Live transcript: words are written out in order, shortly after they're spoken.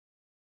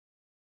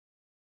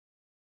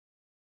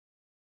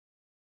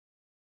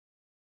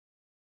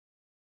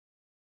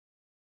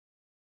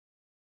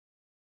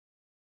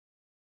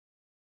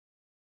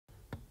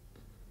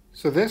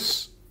So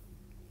this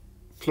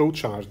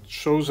flowchart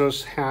shows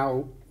us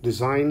how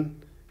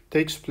design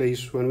takes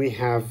place when we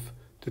have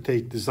to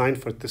take design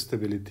for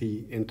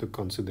testability into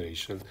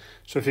consideration.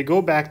 So if you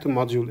go back to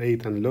Module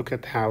 8 and look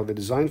at how the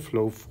design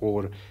flow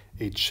for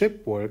a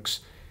chip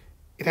works,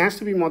 it has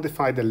to be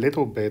modified a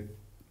little bit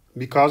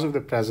because of the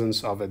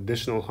presence of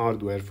additional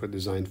hardware for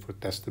design for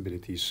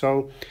testability.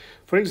 So,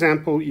 for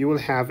example, you will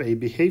have a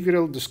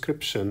behavioral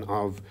description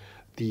of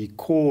the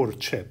core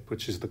chip,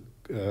 which is the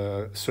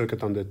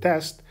circuit under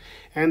test,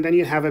 and then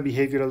you have a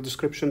behavioral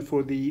description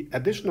for the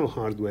additional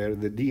hardware,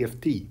 the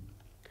DFT.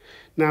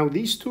 Now,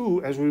 these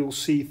two, as we will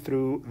see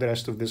through the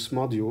rest of this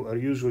module, are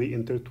usually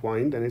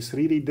intertwined, and it's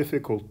really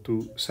difficult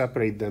to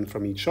separate them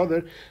from each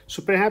other.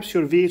 So perhaps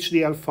your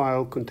VHDL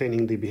file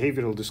containing the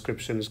behavioral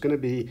description is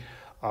going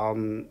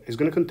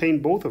to contain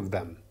both of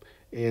them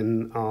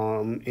in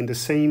the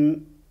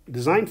same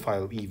design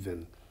file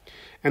even.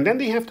 And then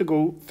they have to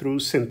go through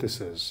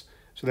synthesis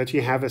so that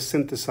you have a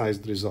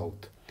synthesized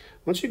result.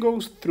 Once you go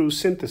through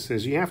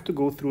synthesis, you have to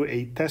go through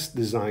a test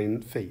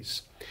design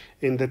phase.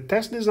 In the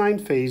test design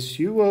phase,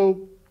 you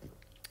will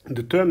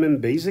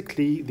determine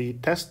basically the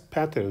test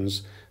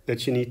patterns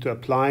that you need to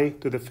apply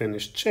to the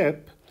finished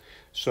chip.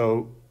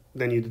 So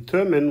then you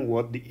determine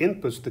what the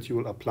inputs that you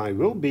will apply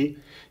will be.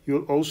 You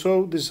will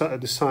also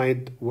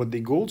decide what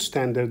the gold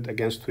standard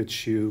against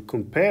which you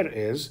compare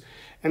is.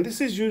 And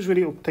this is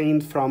usually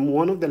obtained from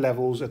one of the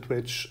levels at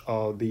which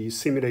the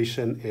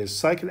simulation is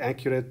cycle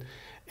accurate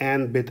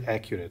and bit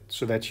accurate,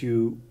 so that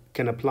you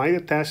can apply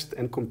the test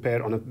and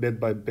compare on a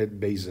bit-by-bit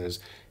basis.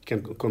 You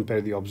can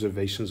compare the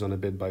observations on a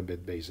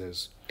bit-by-bit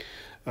basis.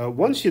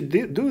 Once you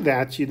do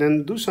that, you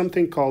then do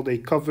something called a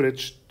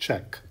coverage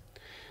check.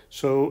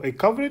 So a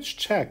coverage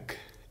check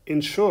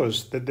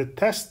ensures that the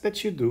test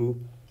that you do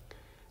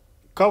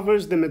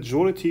covers the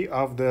majority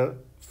of the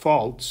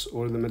faults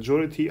or the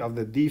majority of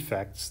the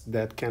defects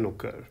that can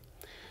occur.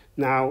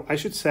 Now, I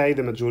should say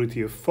the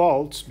majority of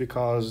faults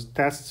because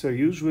tests are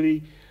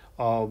usually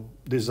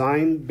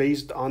designed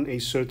based on a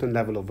certain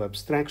level of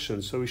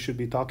abstraction. So we should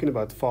be talking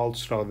about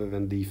faults rather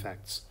than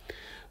defects.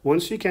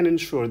 Once you can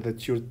ensure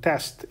that your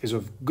test is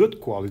of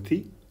good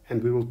quality,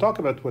 and we will talk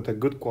about what a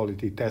good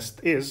quality test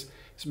is,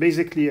 it's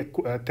basically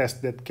a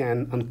test that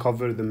can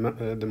uncover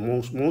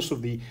most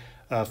of the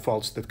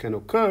faults that can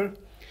occur.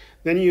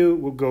 Then you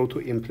will go to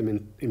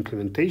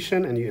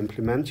implementation and you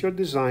implement your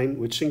design,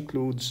 which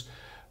includes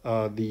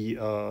the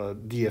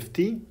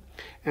DFT.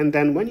 And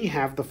then when you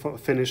have the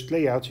finished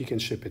layout, you can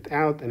ship it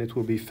out and it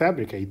will be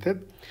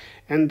fabricated.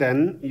 And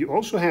then you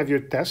also have your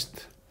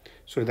test.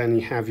 So then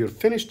you have your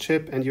finished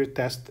chip and your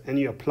test, and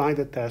you apply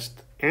the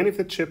test. And if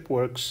the chip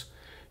works,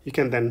 you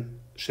can then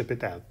ship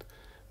it out.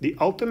 The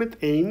ultimate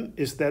aim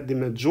is that the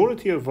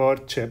majority of our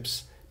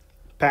chips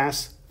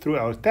pass through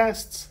our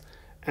tests,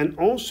 and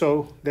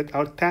also that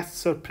our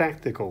tests are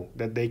practical,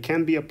 that they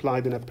can be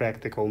applied in a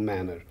practical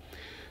manner.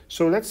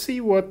 So let's see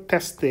what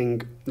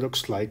testing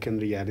looks like in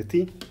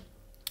reality.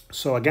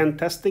 So again,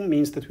 testing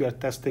means that we are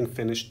testing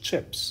finished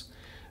chips.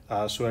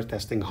 So we're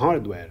testing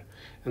hardware.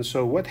 And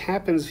so what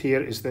happens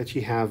here is that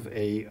you have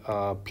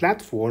a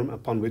platform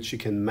upon which you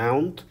can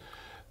mount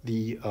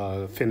the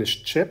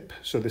finished chip.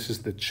 So this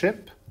is the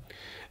chip.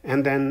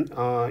 And then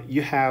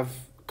you have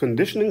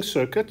conditioning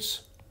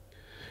circuits.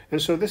 And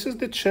so this is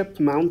the chip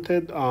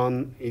mounted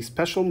on a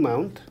special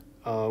mount,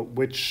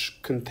 which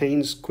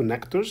contains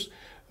connectors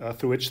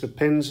through which the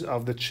pins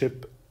of the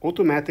chip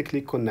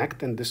automatically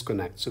connect and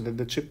disconnect, so that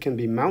the chip can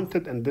be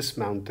mounted and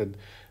dismounted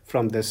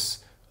from this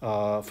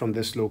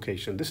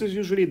location. This is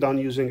usually done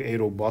using a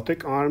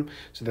robotic arm,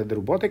 so that the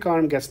robotic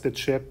arm gets the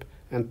chip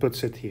and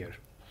puts it here.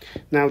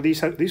 Now,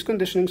 these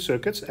conditioning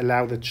circuits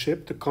allow the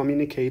chip to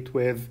communicate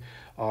with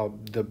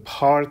the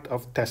heart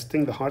of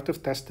testing. The heart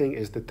of testing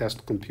is the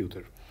test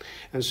computer.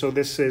 And so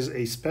this is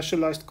a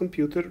specialized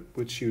computer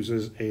which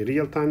uses a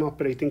real-time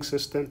operating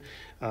system,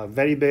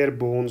 very bare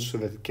bones so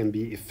that it can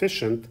be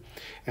efficient.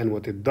 And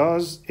what it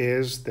does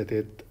is that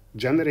it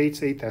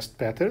generates a test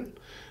pattern.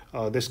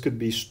 This could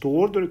be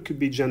stored or it could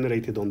be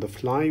generated on the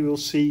fly. We'll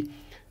see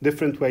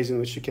different ways in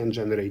which you can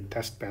generate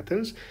test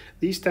patterns.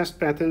 These test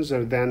patterns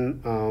are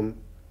then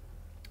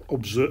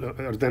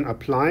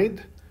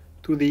applied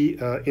to the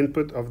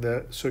input of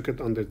the circuit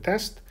under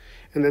test,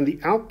 and then the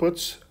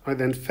outputs are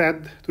then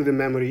fed to the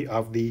memory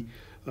of the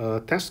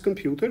test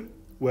computer,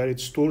 where it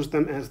stores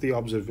them as the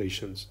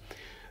observations.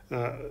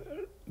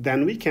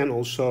 Then we can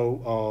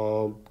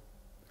also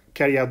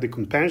carry out the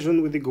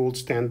comparison with the gold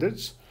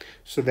standards,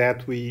 so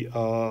that we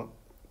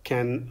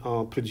can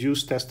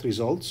produce test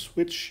results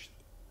which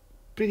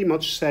pretty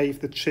much say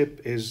if the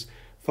chip is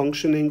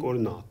functioning or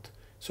not.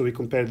 So we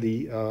compare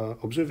the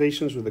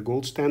observations with the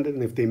gold standard,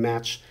 and if they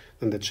match,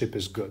 then the chip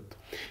is good.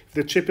 If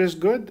the chip is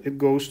good, it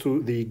goes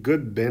to the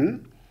good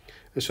bin.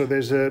 And so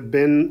there's a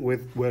bin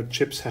where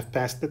chips have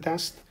passed the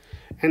test.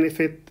 And if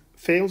it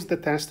fails the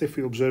test, if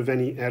we observe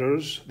any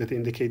errors that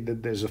indicate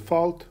that there's a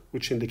fault,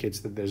 which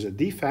indicates that there's a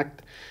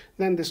defect,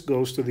 then this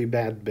goes to the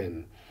bad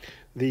bin.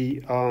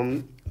 The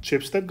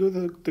chips that go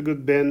to the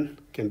good bin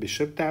can be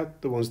shipped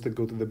out. The ones that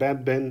go to the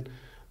bad bin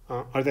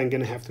are then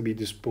going to have to be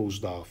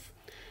disposed of.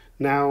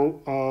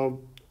 Now,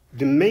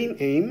 the main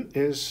aim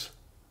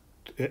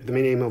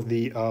of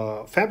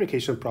the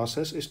fabrication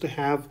process is to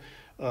have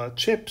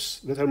chips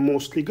that are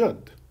mostly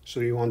good. So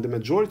you want the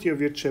majority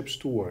of your chips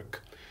to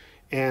work.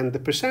 And the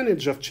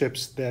percentage of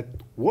chips that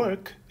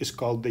work is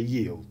called the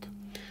yield.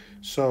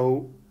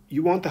 So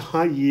you want a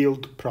high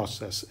yield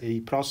process,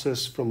 a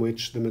process from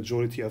which the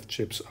majority of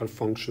chips are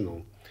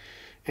functional.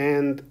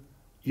 And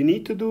you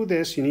need to do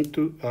this, you need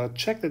to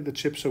check that the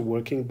chips are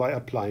working by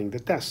applying the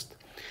test.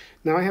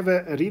 Now I have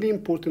a really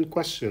important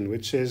question,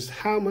 which is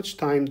how much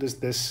time does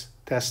this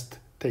test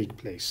take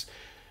place?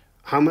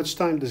 How much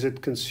time does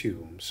it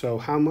consume? So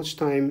how much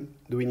time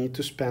do we need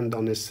to spend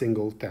on a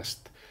single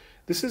test?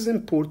 This is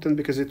important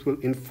because it will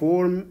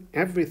inform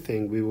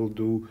everything we will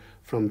do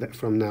from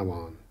now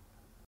on.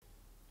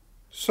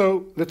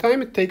 So the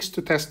time it takes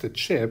to test a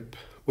chip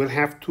will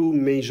have two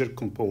major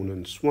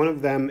components. One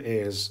of them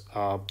is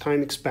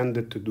time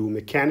expended to do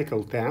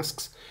mechanical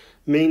tasks,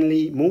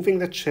 mainly moving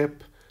the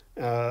chip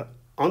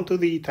onto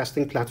the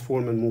testing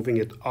platform and moving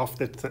it off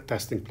the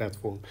testing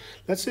platform.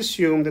 Let's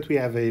assume that we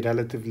have a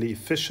relatively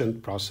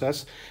efficient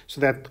process so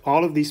that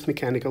all of these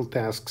mechanical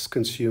tasks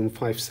consume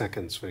 5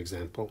 seconds, for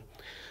example.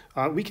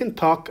 We can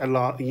talk a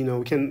lot, we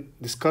can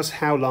discuss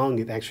how long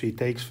it actually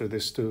takes for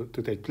this to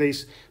take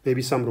place.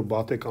 Maybe some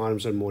robotic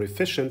arms are more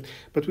efficient,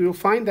 but we will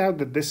find out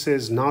that this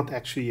is not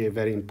actually a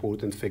very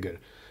important figure.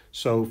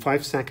 So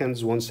 5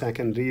 seconds, 1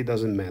 second really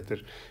doesn't matter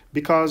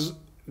because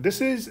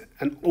this is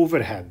an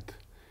overhead.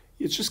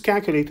 It's just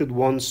calculated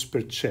once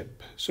per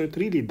chip, so it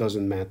really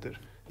doesn't matter.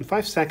 And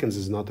 5 seconds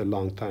is not a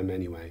long time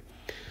anyway.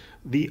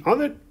 The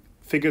other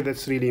figure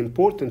that's really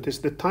important is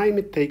the time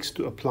it takes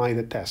to apply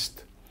the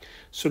test.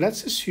 So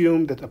let's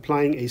assume that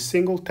applying a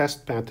single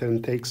test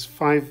pattern takes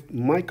 5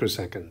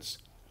 microseconds.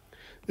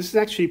 This is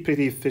actually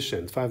pretty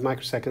efficient. 5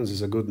 microseconds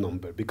is a good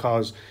number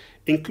because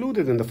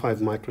included in the 5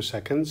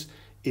 microseconds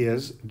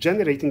is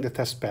generating the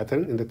test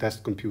pattern in the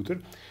test computer,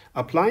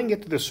 applying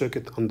it to the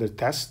circuit under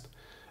test,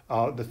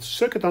 the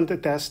circuit under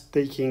test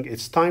taking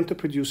its time to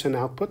produce an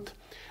output,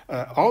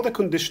 all the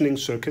conditioning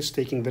circuits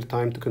taking their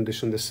time to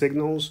condition the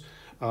signals,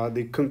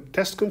 the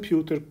test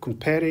computer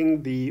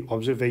comparing the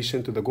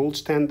observation to the gold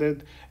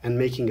standard and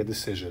making a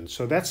decision.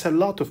 So that's a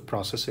lot of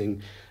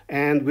processing,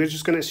 and we're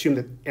just going to assume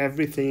that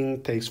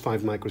everything takes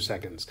 5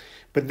 microseconds.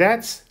 But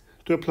that's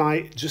to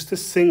apply just a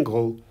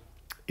single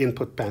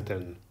input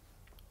pattern.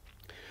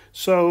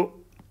 So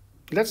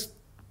let's,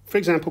 for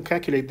example,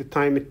 calculate the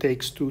time it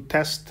takes to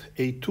test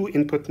a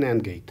 2-input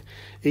NAND gate.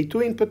 A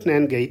 2-input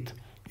NAND gate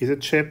is a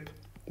chip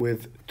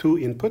with 2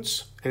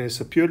 inputs, and it's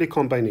a purely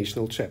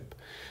combinational chip.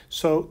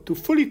 So to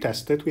fully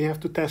test it, we have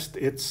to test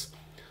its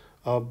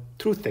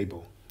truth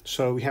table.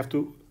 So we have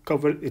to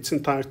cover its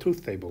entire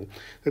truth table.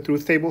 The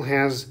truth table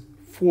has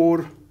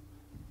 4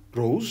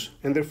 rows,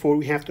 and therefore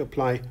we have to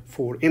apply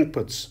 4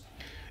 inputs.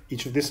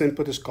 Each of this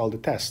input is called a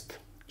test.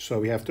 So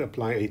we have to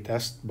apply a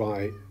test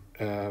by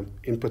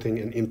inputting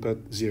an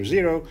input 0,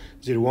 0,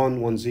 0,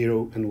 1, 1,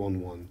 0, and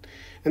 1, 1.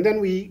 And then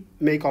we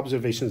make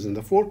observations in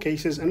the 4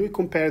 cases, and we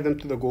compare them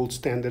to the gold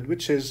standard,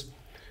 which is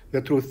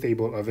the truth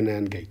table of an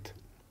AND gate.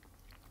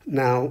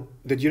 Now,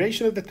 the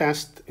duration of the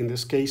test in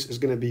this case is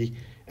going to be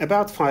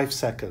about 5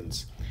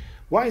 seconds.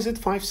 Why is it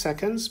 5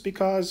 seconds?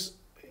 Because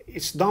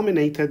it's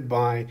dominated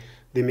by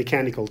the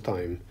mechanical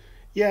time.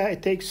 Yeah,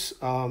 it takes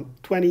 20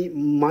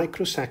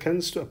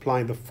 microseconds to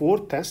apply the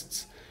 4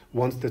 tests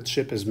once the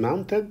chip is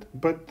mounted,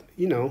 but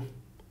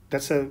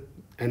that's a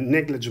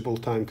negligible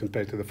time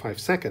compared to the 5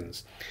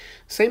 seconds.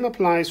 Same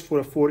applies for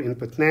a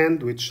 4-input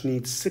NAND, which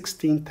needs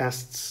 16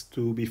 tests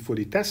to be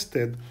fully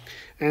tested,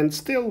 and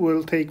still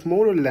will take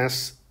more or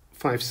less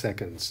 5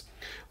 seconds.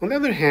 On the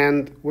other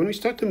hand, when we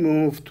start to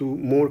move to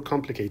more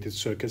complicated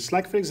circuits,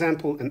 like for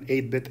example an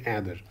 8-bit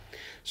adder.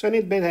 So an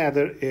 8-bit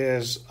adder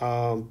is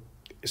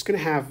it's going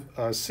to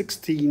have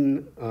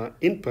 16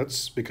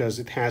 inputs because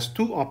it has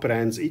 2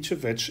 operands, each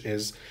of which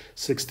is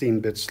 16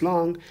 bits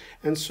long.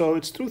 And so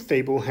its truth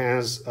table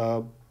has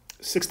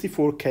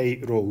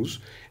 64K rows,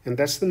 and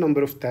that's the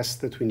number of tests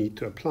that we need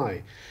to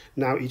apply.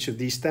 Now, each of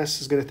these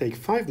tests is going to take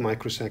 5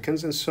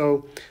 microseconds, and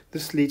so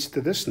this leads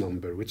to this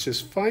number, which is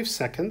 5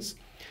 seconds.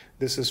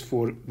 This is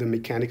for the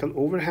mechanical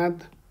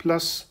overhead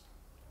plus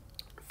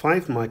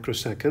 5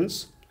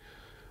 microseconds.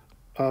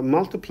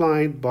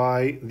 Multiplied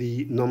by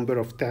the number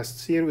of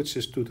tests here, which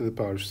is 2 to the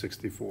power of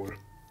 64.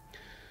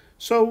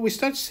 So we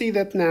start to see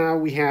that now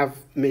we have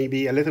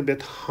maybe a little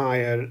bit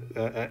higher,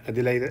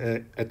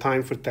 a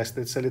time for test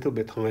that's a little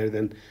bit higher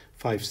than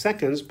 5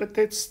 seconds, but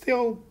it's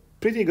still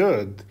pretty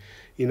good.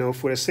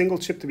 For a single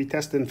chip to be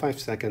tested in 5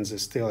 seconds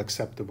is still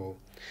acceptable.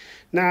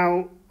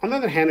 Now, on the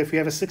other hand, if we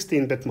have a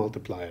 16-bit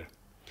multiplier,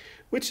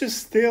 which is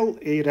still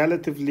a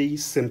relatively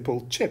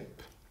simple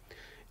chip,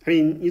 I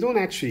mean, you don't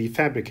actually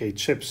fabricate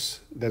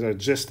chips that are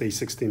just a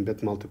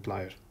 16-bit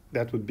multiplier.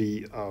 That would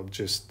be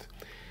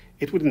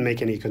it wouldn't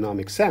make any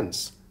economic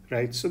sense,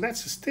 right? So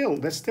that's still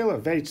a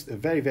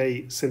very,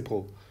 very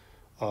simple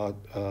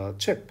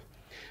chip.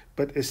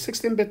 But a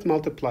 16-bit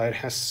multiplier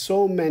has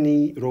so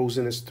many rows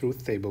in its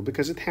truth table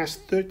because it has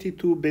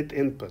 32-bit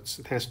inputs.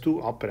 It has two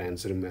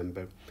operands,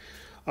 remember.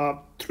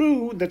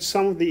 True that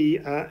some of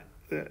the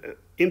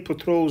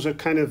input rows are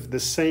kind of the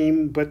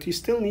same, but you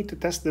still need to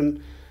test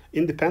them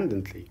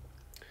independently.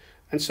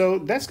 And so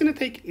that's going to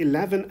take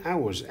 11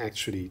 hours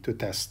actually to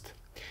test.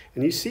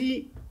 And you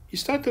see, you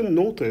start to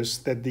notice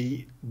that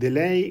the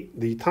delay,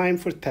 the time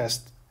for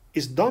test,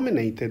 is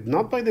dominated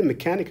not by the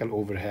mechanical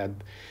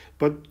overhead,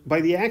 but by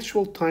the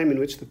actual time in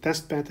which the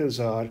test patterns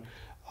are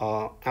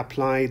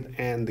applied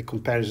and the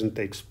comparison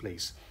takes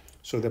place.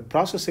 So the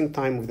processing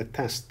time of the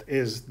test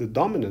is the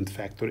dominant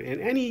factor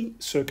in any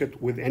circuit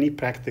with any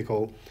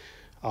practical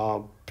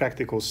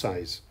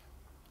size.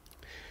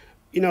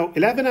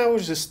 11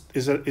 hours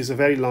is a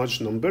very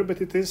large number, but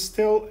it is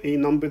still a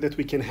number that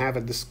we can have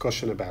a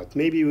discussion about.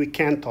 Maybe we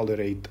can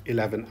tolerate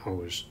 11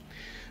 hours.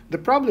 The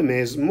problem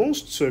is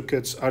most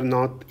circuits are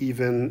not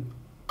even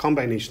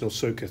combinational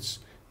circuits.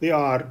 They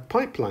are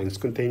pipelines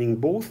containing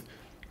both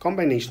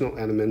combinational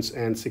elements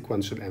and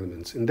sequential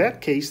elements. In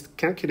that case,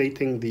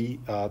 calculating the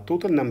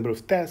total number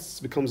of tests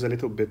becomes a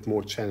little bit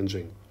more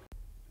challenging.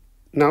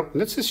 Now,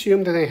 let's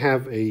assume that I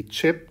have a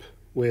chip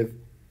with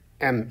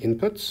M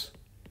inputs.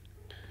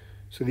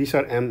 So these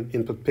are M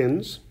input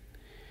pins.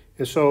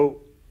 And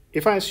so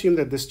if I assume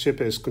that this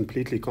chip is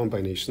completely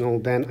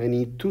combinational, then I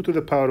need 2 to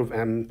the power of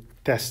M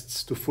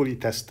tests to fully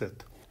test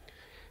it.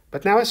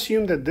 But now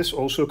assume that this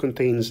also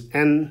contains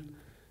N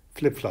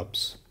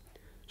flip-flops,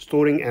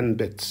 storing N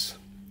bits.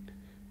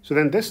 So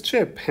then this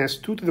chip has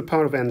 2 to the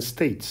power of N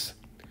states,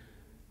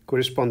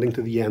 corresponding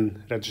to the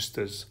N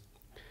registers.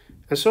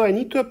 And so I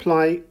need to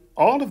apply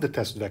all of the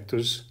test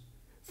vectors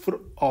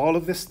for all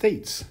of the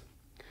states.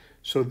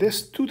 So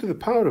this 2 to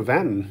the power of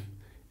M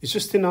is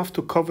just enough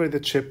to cover the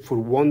chip for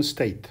one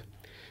state.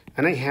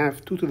 And I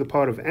have 2 to the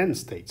power of N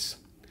states.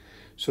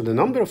 So the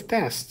number of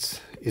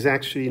tests is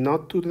actually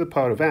not 2 to the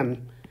power of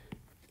M,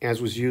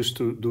 as was used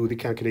to do the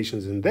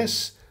calculations in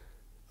this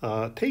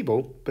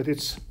table, but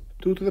it's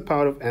 2 to the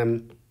power of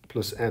M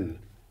plus N.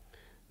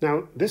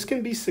 Now, this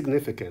can be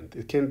significant.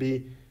 It can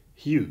be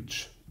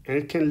huge, and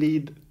it can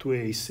lead to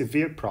a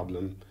severe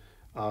problem,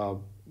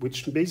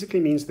 which basically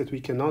means that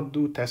we cannot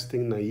do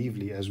testing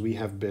naively as we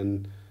have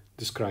been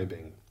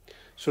describing.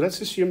 So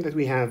let's assume that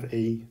we have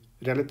a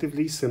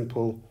relatively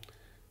simple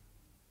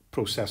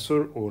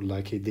processor or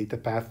like a data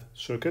path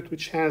circuit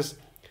which has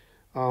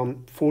 40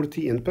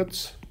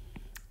 inputs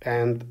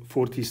and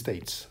 40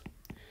 states.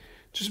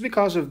 Just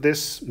because of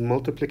this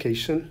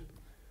multiplication,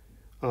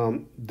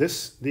 the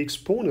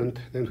exponent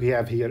that we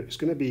have here is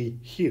going to be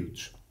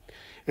huge.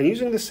 And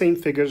using the same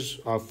figures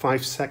of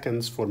 5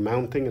 seconds for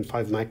mounting and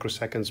 5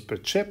 microseconds per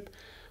chip,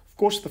 of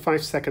course the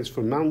 5 seconds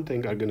for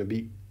mounting are going to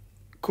be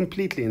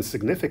completely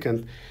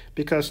insignificant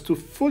because to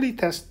fully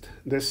test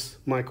this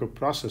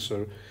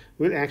microprocessor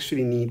we'll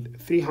actually need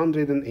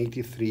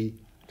 383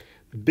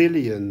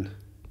 billion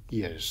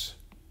years.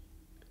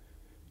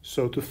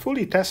 So to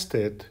fully test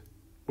it,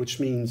 which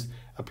means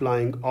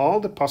applying all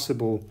the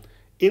possible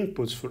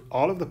inputs for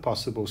all of the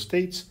possible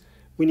states,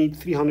 we need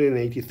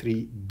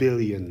 383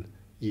 billion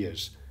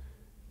years.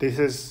 This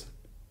is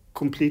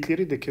completely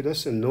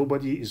ridiculous and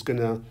nobody is going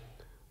to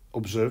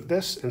observe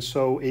this, and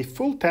so a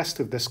full test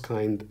of this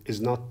kind is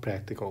not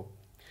practical.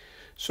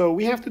 So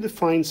we have to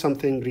define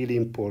something really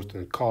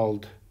important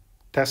called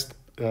test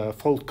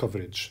fault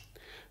coverage.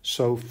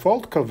 So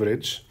fault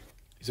coverage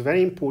is a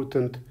very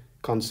important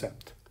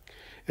concept.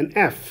 An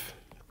F,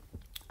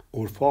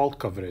 or fault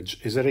coverage,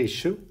 is a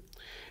ratio,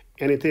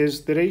 and it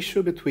is the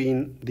ratio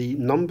between the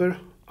number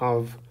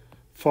of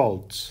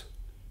faults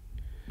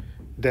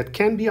that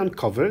can be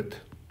uncovered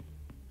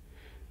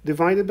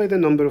divided by the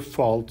number of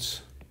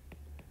faults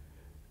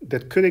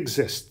that could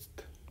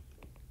exist.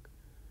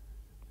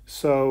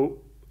 So,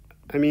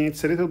 I mean,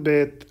 it's a little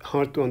bit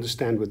hard to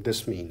understand what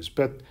this means,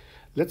 but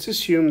let's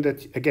assume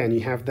that, again,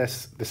 you have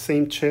the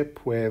same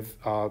chip with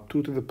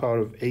 2 to the power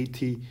of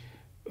 80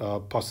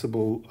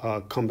 possible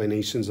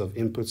combinations of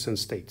inputs and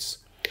states.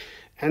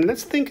 And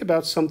let's think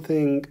about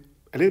something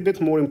a little bit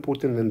more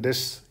important than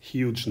this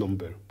huge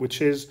number,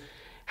 which is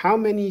how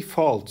many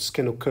faults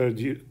can occur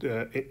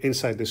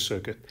inside this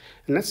circuit.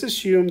 And let's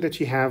assume that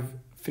you have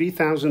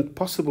 3,000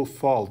 possible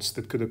faults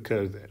that could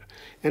occur there.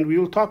 And we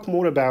will talk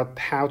more about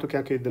how to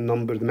calculate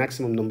the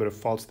maximum number of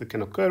faults that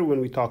can occur when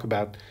we talk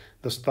about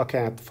the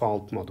Stochastic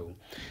fault model.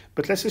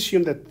 But let's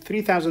assume that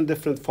 3,000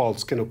 different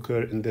faults can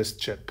occur in this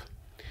chip.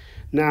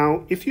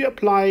 Now, if you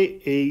apply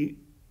a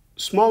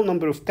small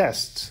number of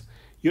tests,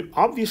 you're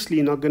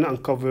obviously not going to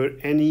uncover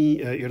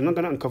you're not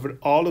going to uncover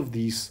all of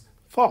these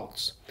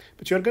faults,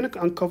 but you're going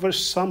to uncover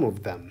some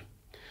of them.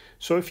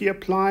 So if you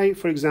apply,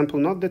 for example,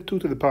 not the 2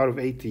 to the power of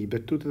 80,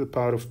 but 2 to the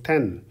power of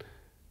 10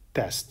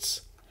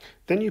 tests,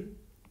 then you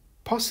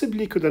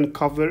possibly could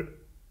uncover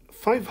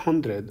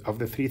 500 of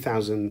the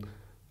 3,000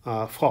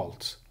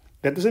 faults.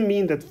 That doesn't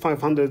mean that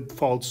 500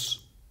 faults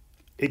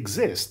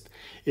exist.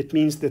 It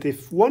means that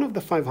if one of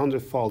the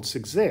 500 faults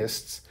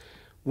exists,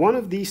 one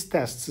of these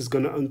tests is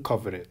going to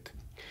uncover it.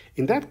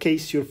 In that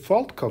case, your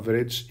fault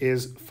coverage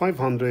is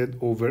 500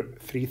 over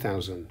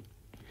 3000.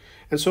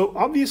 And so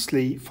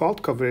obviously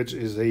fault coverage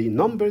is a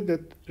number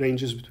that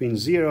ranges between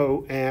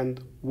 0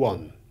 and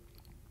 1.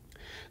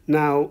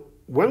 Now,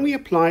 when we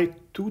apply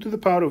 2 to the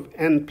power of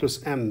n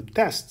plus m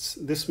tests,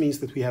 this means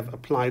that we have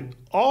applied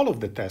all of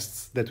the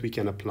tests that we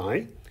can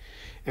apply.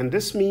 And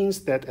this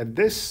means that at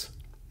this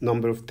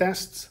number of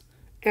tests,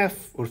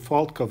 F, or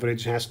fault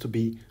coverage, has to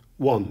be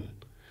 1.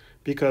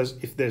 Because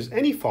if there's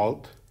any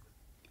fault,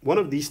 one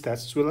of these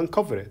tests will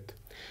uncover it.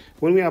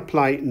 When we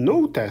apply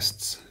no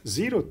tests,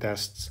 0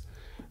 tests,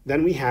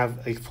 then we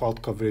have a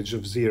fault coverage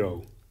of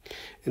 0.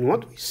 And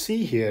what we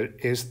see here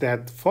is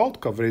that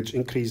fault coverage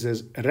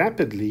increases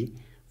rapidly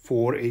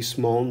for a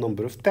small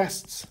number of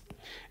tests.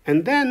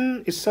 And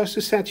then it starts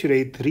to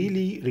saturate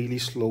really, really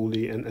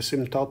slowly and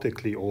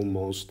asymptotically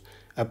almost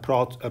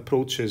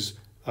approaches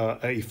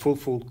a full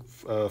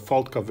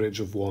fault coverage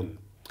of 1.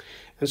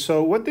 And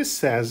so what this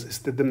says is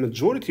that the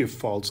majority of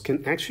faults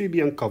can actually be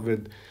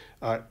uncovered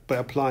by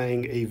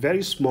applying a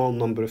very small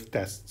number of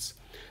tests,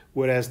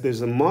 whereas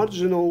there's a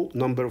marginal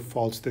number of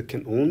faults that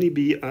can only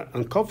be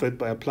uncovered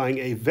by applying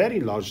a very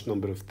large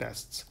number of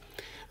tests.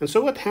 And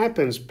so what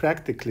happens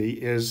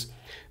practically is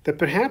that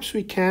perhaps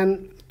we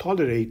can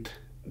tolerate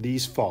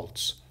these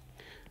faults.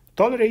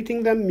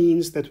 Tolerating them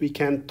means that we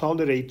can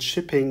tolerate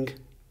shipping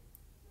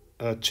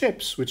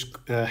chips which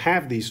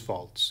have these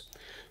faults.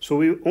 So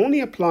we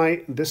only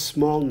apply this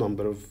small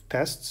number of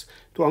tests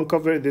to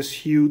uncover this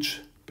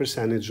huge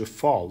percentage of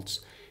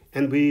faults.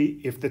 And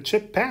if the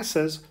chip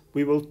passes,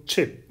 we will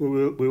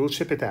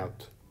ship it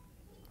out.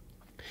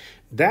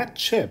 That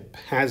chip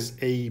has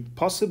a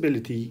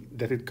possibility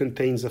that it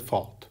contains a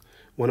fault,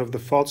 one of the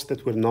faults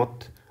that were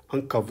not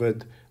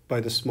uncovered by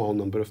the small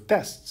number of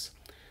tests.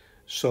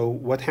 So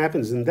what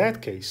happens in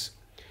that case?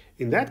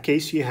 In that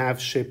case, you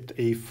have shipped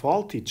a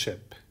faulty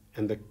chip,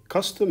 and the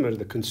customer,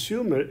 the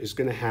consumer, is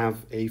going to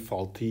have a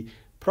faulty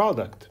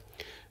product.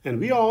 And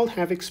we all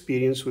have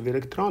experience with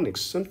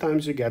electronics.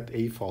 Sometimes you get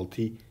a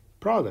faulty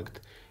product.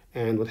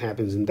 And what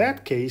happens in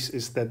that case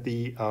is that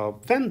the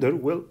vendor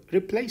will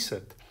replace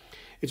it.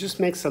 It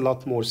just makes a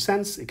lot more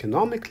sense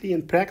economically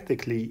and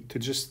practically to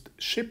just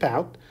ship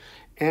out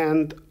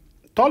and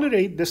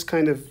tolerate this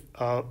kind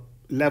of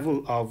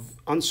level of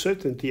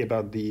uncertainty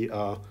about the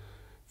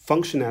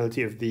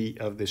functionality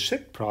of the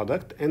shipped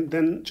product, and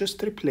then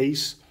just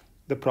replace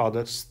the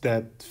products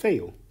that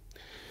fail.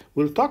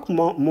 We'll talk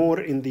more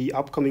in the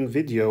upcoming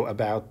video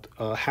about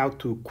how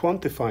to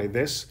quantify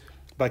this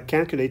by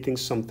calculating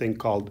something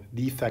called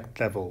defect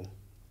level.